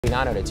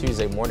59 on a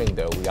Tuesday morning,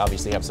 though. We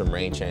obviously have some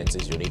rain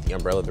chances. You'll need the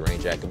umbrella, the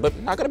rain jacket, but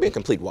not going to be a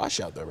complete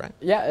washout, though, right?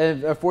 Yeah,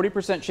 a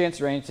 40% chance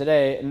of rain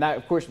today, and that,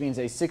 of course, means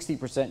a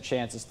 60%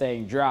 chance of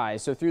staying dry.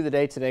 So through the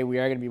day today, we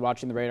are going to be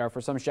watching the radar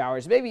for some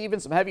showers, maybe even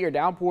some heavier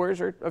downpours,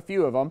 or a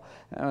few of them.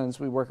 As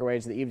we work our way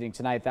into the evening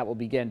tonight, that will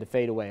begin to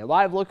fade away. A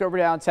live look over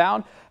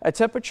downtown, a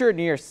temperature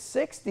near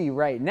 60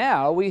 right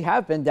now. We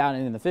have been down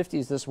in the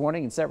 50s this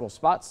morning in several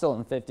spots, still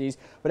in the 50s.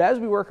 But as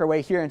we work our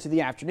way here into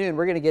the afternoon,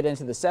 we're going to get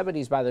into the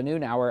 70s by the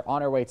noon hour,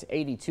 on our way to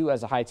 82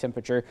 as a high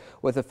temperature,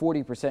 with a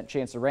 40%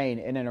 chance of rain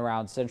in and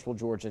around central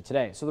Georgia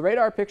today. So the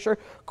radar picture,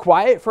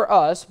 quiet for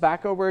us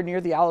back over near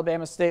the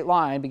Alabama state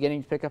line,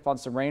 beginning to pick up on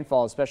some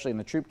rainfall, especially in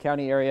the Troup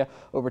County area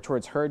over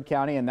towards Heard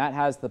County, and that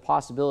has the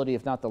possibility,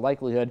 if not the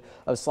likelihood,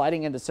 of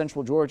sliding into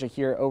central Georgia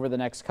here over the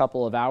next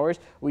couple of hours.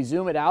 We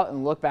zoom it out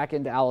and look back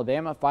into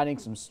Alabama, finding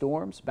some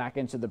storms back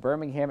into the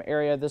Birmingham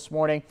area this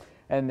morning.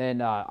 And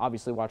then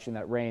obviously watching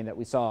that rain that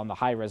we saw on the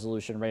high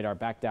resolution radar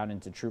back down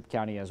into Troup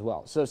County as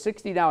well. So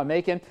 60 now in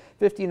Macon,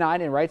 59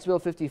 in Wrightsville,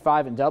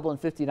 55 in Dublin,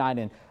 59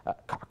 in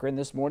Cochran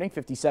this morning,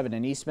 57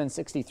 in Eastman,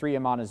 63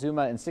 in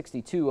Montezuma, and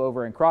 62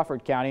 over in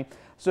Crawford County.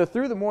 So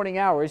through the morning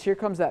hours, here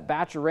comes that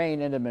batch of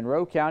rain into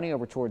Monroe County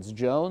over towards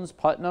Jones,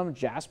 Putnam,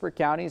 Jasper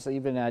County, so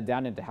even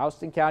down into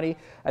Houston County.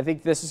 I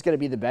think this is going to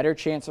be the better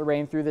chance of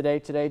rain through the day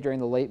today during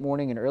the late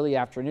morning and early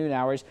afternoon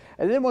hours.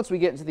 And then once we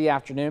get into the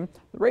afternoon,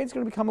 the rain's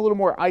going to become a little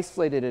more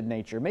isolated in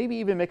nature, maybe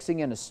even mixing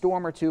in a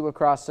storm or two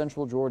across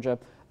central Georgia.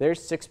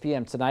 There's 6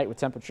 p.m. tonight with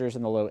temperatures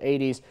in the low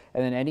 80s,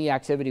 and then any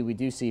activity we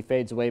do see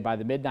fades away by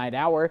the midnight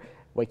hour,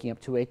 waking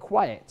up to a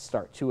quiet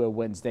start to a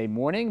Wednesday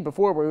morning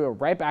before we go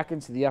right back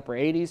into the upper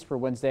 80s for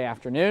Wednesday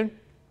afternoon.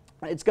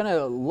 It's going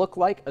to look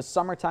like a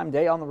summertime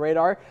day on the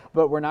radar,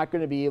 but we're not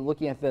going to be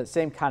looking at the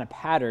same kind of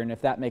pattern,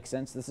 if that makes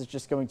sense. This is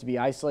just going to be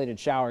isolated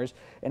showers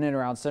in and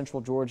around central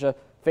Georgia,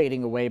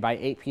 fading away by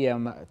 8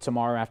 p.m.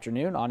 tomorrow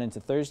afternoon on into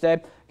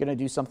Thursday. Going to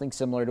do something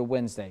similar to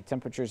Wednesday.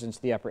 Temperatures into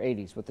the upper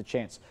 80s with a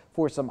chance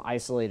for some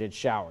isolated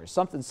showers.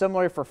 Something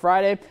similar for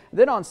Friday.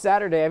 Then on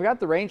Saturday, I've got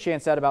the rain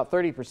chance at about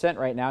 30%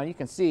 right now. And you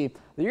can see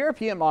the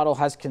European model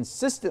has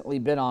consistently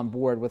been on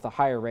board with a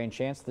higher rain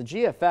chance. The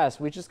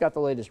GFS, we just got the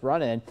latest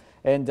run in,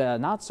 and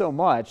not so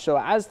much. So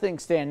as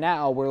things stand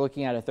now, we're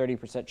looking at a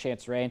 30%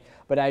 chance of rain,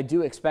 but I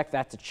do expect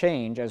that to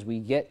change as we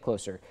get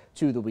closer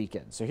to the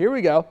weekend. So here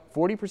we go.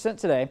 40%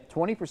 today,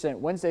 20%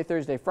 Wednesday,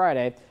 Thursday,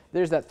 Friday.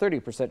 There's that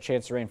 30%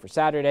 chance of rain for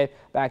Saturday,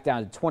 back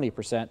down to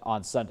 20%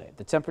 on Sunday.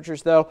 The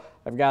temperatures, though,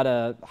 I've got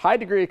a high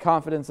degree of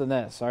confidence in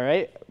this, all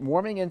right?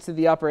 Warming into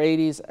the upper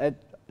 80s,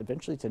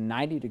 eventually to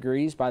 90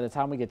 degrees by the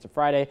time we get to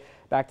Friday,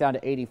 back down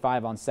to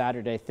 85 on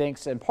Saturday,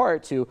 thanks in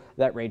part to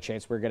that rain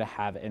chance we're going to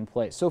have in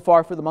place. So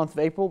far for the month of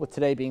April, with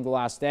today being the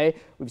last day,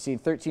 we've seen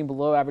 13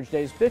 below average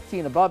days,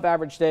 15 above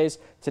average days.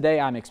 Today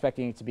I'm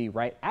expecting it to be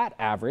right at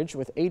average,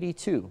 with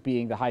 82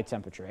 being the high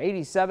temperature.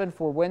 87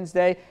 for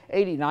Wednesday,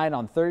 89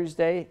 on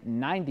Thursday,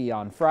 90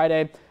 on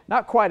Friday.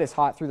 Not quite as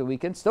hot through the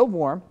weekend, still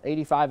warm,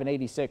 85 and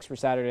 86 for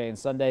Saturday and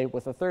Sunday,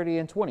 with a 30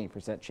 and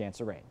 20%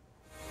 chance of rain.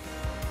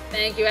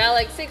 Thank you,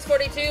 Alex.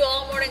 6:42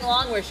 all morning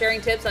long. We're sharing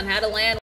tips on how to land